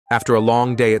After a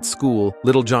long day at school,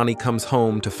 little Johnny comes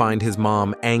home to find his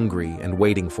mom angry and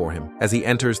waiting for him. As he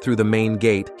enters through the main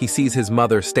gate, he sees his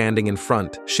mother standing in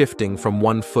front, shifting from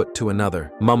one foot to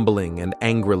another, mumbling and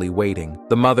angrily waiting.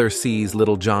 The mother sees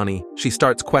little Johnny. She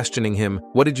starts questioning him.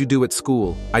 "What did you do at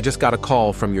school?" "I just got a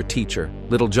call from your teacher."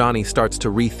 Little Johnny starts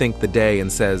to rethink the day and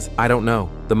says, "I don't know."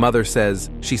 The mother says,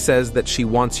 "She says that she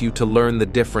wants you to learn the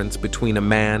difference between a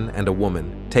man and a woman.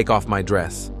 Take off my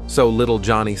dress." So little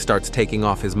Johnny starts taking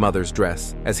off his mother's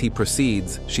dress. As he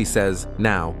proceeds, she says,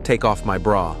 "Now, take off my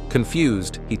bra."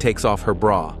 Confused, he takes off her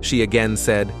bra. She again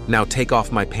said, "Now take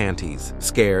off my panties."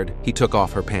 Scared, he took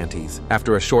off her panties.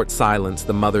 After a short silence,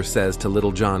 the mother says to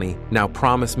little Johnny, "Now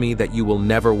promise me that you will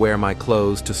never wear my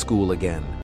clothes to school again."